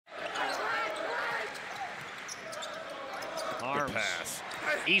pass.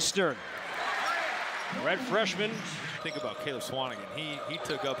 Eastern. Red freshman. Think about Caleb Swanigan. He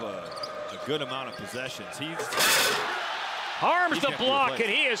took up a good amount of possessions. Haarms the block, and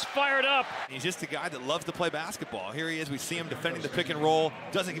he is fired up. He's just a guy that loves to play basketball. Here he is. We see him defending the pick and roll.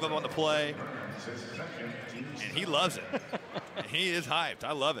 Doesn't give up on the play. And he loves it. And he is hyped.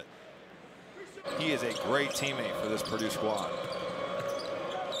 I love it. He is a great teammate for this Purdue squad.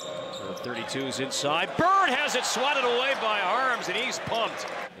 32's inside. Bird has it swatted away by Haarms, and he's pumped.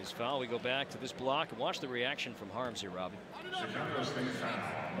 His foul, we go back to this block and watch the reaction from Haarms here, Robbie.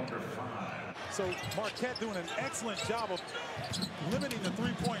 So Marquette doing an excellent job of limiting the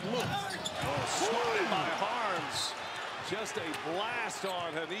three-point look. Oh, swatted by Haarms. Just a blast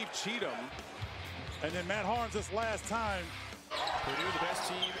on Haviv Cheatham. And then Matt Haarms this last time. Purdue, the best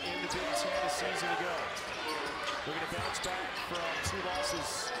team in the Big Ten this season to go. We're going to bounce back from 2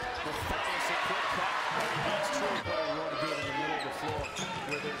 losses. The finals a quick cut. That's true, but we want to do it in the middle of the floor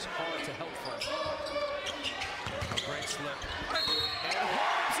where there's hard to help from. A great slip. And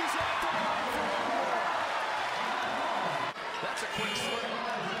Haarms is at the line. That's a quick slip.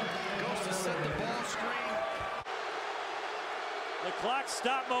 Goes to set the ball screen. The clock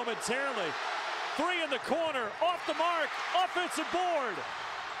stopped momentarily. 3 in the corner, off the mark, offensive board.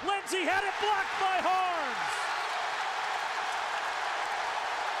 Lindsay had it blocked by Haarms.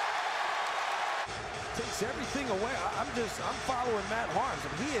 Takes everything away. I'm following Matt Haarms,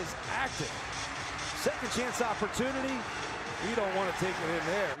 and he is active. Second chance opportunity. You don't want to take it in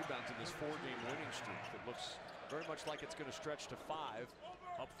there. Rebound to this 4-game winning streak that looks very much like it's going to stretch to 5,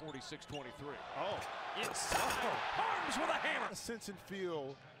 up 46-23. Oh, yes. Haarms with a hammer. A sense and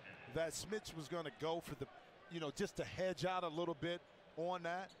feel that Smith was going to go for the, just to hedge out a little bit on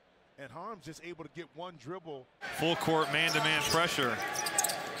that. And Haarms just able to get one dribble. Full court man-to-man pressure.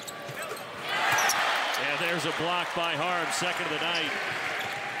 And there's a block by Haarms, second of the night.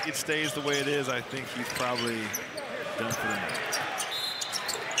 It stays the way it is. I think he's probably done for the night.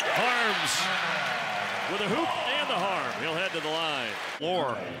 Haarms with a hoop and the harm. He'll head to the line.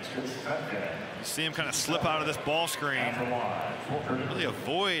 Floor. You see him kind of slip out of this ball screen. Really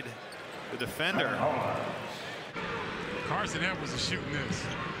avoid the defender. Carson Edwards is shooting this.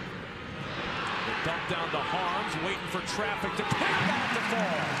 The dump down to Haarms, waiting for traffic to pick out the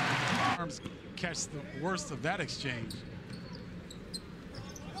ball. Haarms catch the worst of that exchange.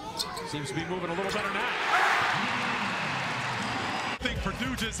 Seems to be moving a little better now. I think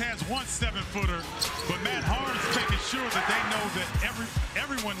Purdue just has one 7-footer, but Matt Haarms making sure that they know that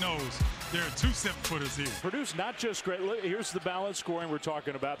everyone knows there are 2 7-footers here. Purdue's not just great. Here's the balanced scoring we're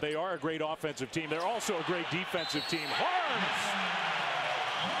talking about. They are a great offensive team. They're also a great defensive team. Haarms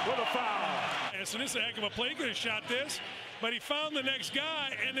with a foul. And so this is a heck of a play. He could have shot this, but he found the next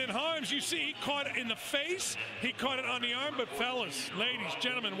guy, and then Haarms, you see, he caught it in the face. He caught it on the arm, but fellas, ladies,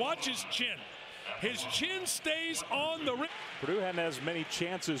 gentlemen, watch his chin. His chin stays on the rim. Purdue hadn't as many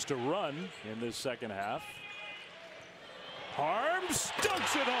chances to run in this second half. Haarms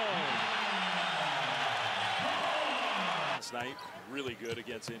dunks it home. Last night, really good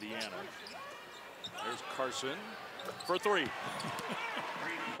against Indiana. There's Carson for 3.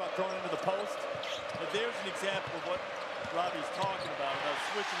 Thrown into the post. But there's an example of what Robbie's talking about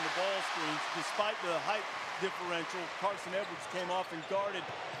switching the ball screens. Despite the height differential, Carson Edwards came off and guarded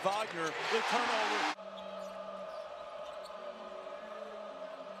Wagner. The turnover.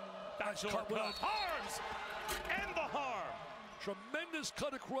 Haarms and the harm. Tremendous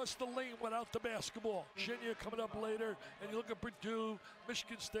cut across the lane without the basketball. Virginia coming up later, and you look at Purdue,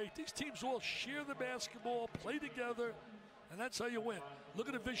 Michigan State. These teams all share the basketball, play together, and that's how you win. Look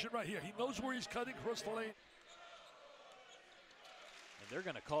at the vision right here. He knows where he's cutting across the lane. And they're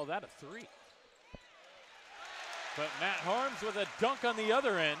going to call that a 3. But Matt Haarms with a dunk on the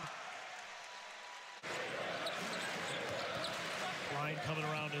other end. Ryan coming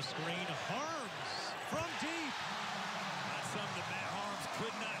around the screen. Haarms from deep. That's something that Matt Haarms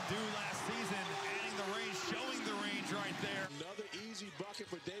could not do last season. Adding the range, showing the range right there. Another easy bucket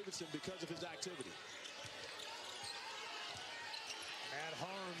for Davidson because of his activity. Matt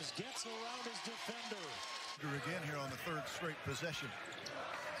Haarms gets around his defender. Again here on the 3rd straight possession.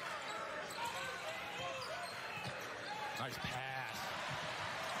 Nice pass.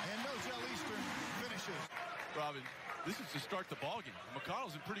 And Nojel Eastern finishes. Robin, this is to start the ballgame.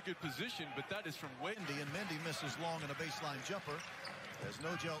 McConnell's in pretty good position, but that is from Wendy. And Mendy misses long in a baseline jumper. As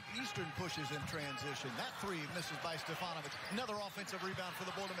Nojel Eastern pushes in transition. That 3 misses by Stefanovic. Another offensive rebound for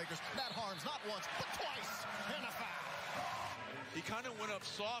the Boilermakers. Matt Haarms, not once, but twice. And a foul. He kind of went up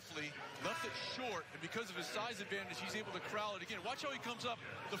softly, left it short, and because of his size advantage, he's able to corral it again. Watch how he comes up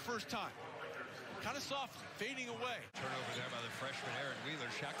the first time. kind of soft, fading away. Turnover there by the freshman Aaron Wheeler.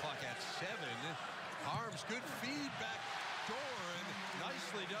 Shot clock at 7. Haarms, good feedback door, and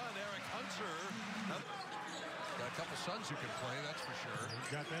nicely done, Eric Hunter. Got a couple sons who can play, that's for sure. You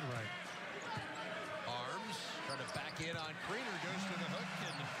got that right. Haarms trying to back in on Kriener, goes to the hook,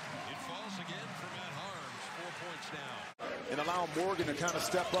 and it falls again for Matt Haarms. 4 points now. And allow Morgan to kind of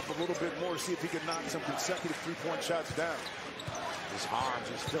step up a little bit more, see if he can knock some consecutive three-point shots down. As Haarms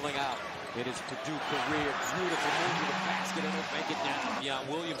is filling out in his Purdue career. Beautiful move to the basket and he'll make it down. Deion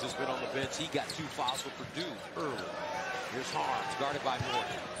Williams has been on the bench. He got 2 fouls for Purdue early. Here's Haarms, guarded by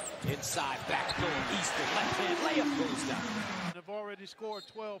Morgan. Inside, back door, Easton, left-hand layup goes down. They've already scored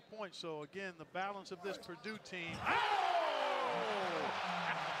 12 points, so again, the balance of this Purdue team.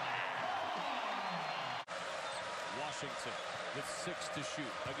 Washington with 6 to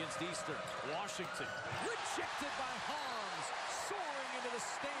shoot against Eastern. Washington rejected by Haarms, soaring into the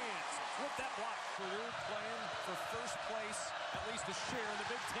stands with that block. Purdue playing for first place, at least a share in the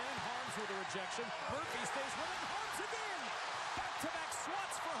Big Ten. Haarms with a rejection. Murphy stays with him. Haarms again. Back-to-back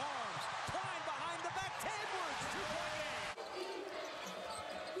swats for Haarms. Klein behind the back to Edwards. 2-point game.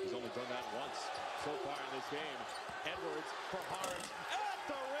 He's only done that once so far in this game. Edwards for Haarms at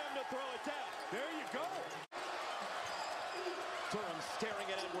the rim to throw it down. There you go. Durham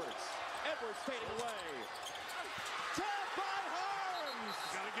staring at Edwards. Edwards fading away. Tapped by Haarms.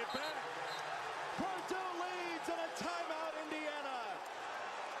 Gotta get back. Purdue leads in a timeout, Indiana.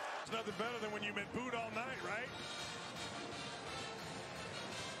 It's nothing better than when you've been booed all night, right?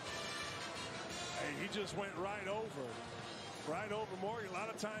 Hey, he just went right over Morgan. A lot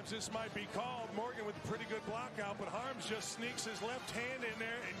of times this might be called. Morgan with a pretty good block out, but Haarms just sneaks his left hand in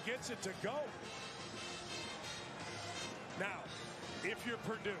there and gets it to go. Now, if you're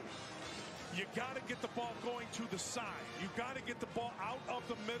Purdue, you got to get the ball going to the side. You got to get the ball out of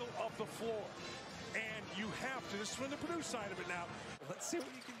the middle of the floor. And you have to. This is from the Purdue side of it now. Let's see what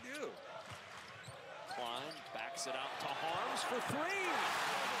you can do. Klein backs it out to Haarms for 3.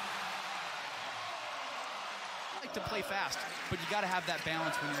 I like to play fast, but you got to have that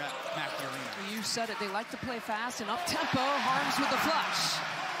balance when you're at Mackey Arena. You said it. They like to play fast and up-tempo. Haarms with the flush.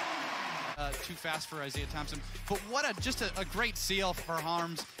 Too fast for Isaiah Thompson. But what just a great seal for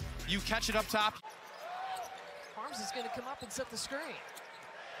Haarms. You catch it up top. Haarms is going to come up and set the screen.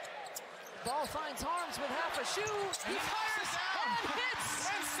 Ball finds Haarms with half a shoe. He fires and hits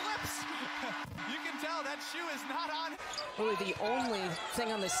and slips. You can tell that shoe is not on. Really the only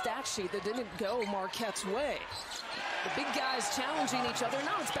thing on the stat sheet that didn't go Marquette's way. The big guys challenging each other.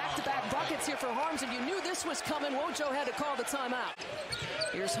 Now it's back-to-back buckets here for Haarms, and you knew this was coming. Wojo had to call the timeout.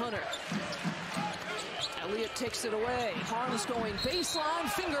 Here's Hunter. Elliott takes it away. Haarms going baseline,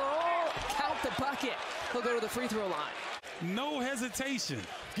 finger roll, count the bucket. He'll go to the free throw line. No hesitation.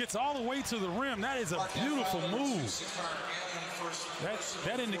 Gets all the way to the rim. That is a beautiful move.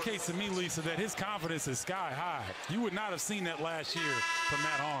 That indicates to me, Lisa, that his confidence is sky high. You would not have seen that last year from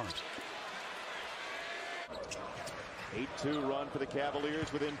Matt Haarms. 8-2 run for the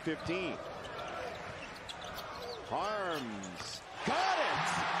Cavaliers within 15. Haarms got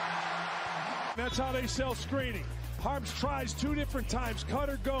it! That's how they sell screening. Haarms tries 2 different times.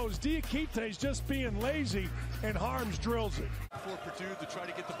 Cutter goes. Diakite's just being lazy, and Haarms drills it. For Purdue to try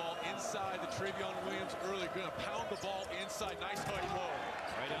to get the ball inside the Travion Williams early. Going to pound the ball inside. Nice high low.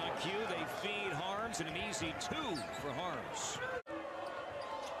 Right on cue, they feed Haarms, and an easy 2 for Haarms.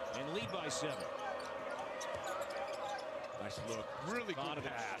 And lead by 7. Nice look. Really good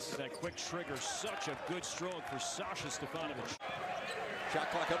pass. That quick trigger, such a good stroke for Sasha Stefanovic. Shot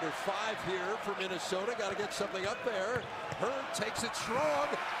clock under 5 here for Minnesota. Got to get something up there. Hurd takes it strong.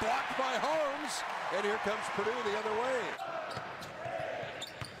 Blocked by Haarms. And here comes Purdue the other way.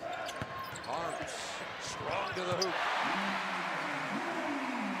 Haarms strong to the hoop.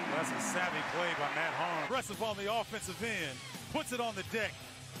 That's a savvy play by Matt Haarms. Aggressive on the offensive end. Puts it on the deck.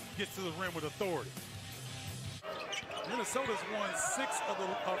 Gets to the rim with authority. Minnesota's won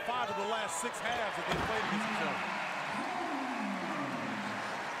 5 of the last 6 halves that they played against each other.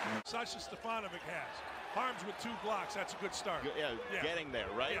 Sasha Stefanovic has. Haarms with 2 blocks. That's a good start. Yeah, getting there,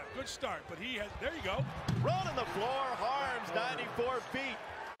 right? Yeah, good start. But he has, there you go. Rolling the floor. Haarms, 94 feet.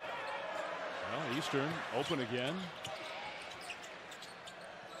 Well, Eastern open again.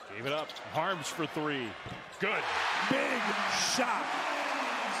 Gave it up. Haarms for 3. Good. Big shot.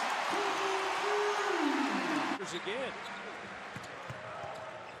 Again.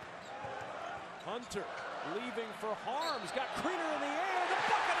 Hunter leaving for Haarms. Got Kriener in the air. The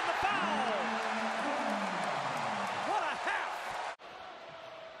bucket and the foul. What a half.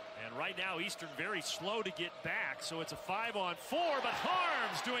 And Right now, Eastern very slow to get back, so it's a 5-on-4, but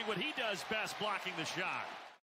Haarms doing what he does best, blocking the shot.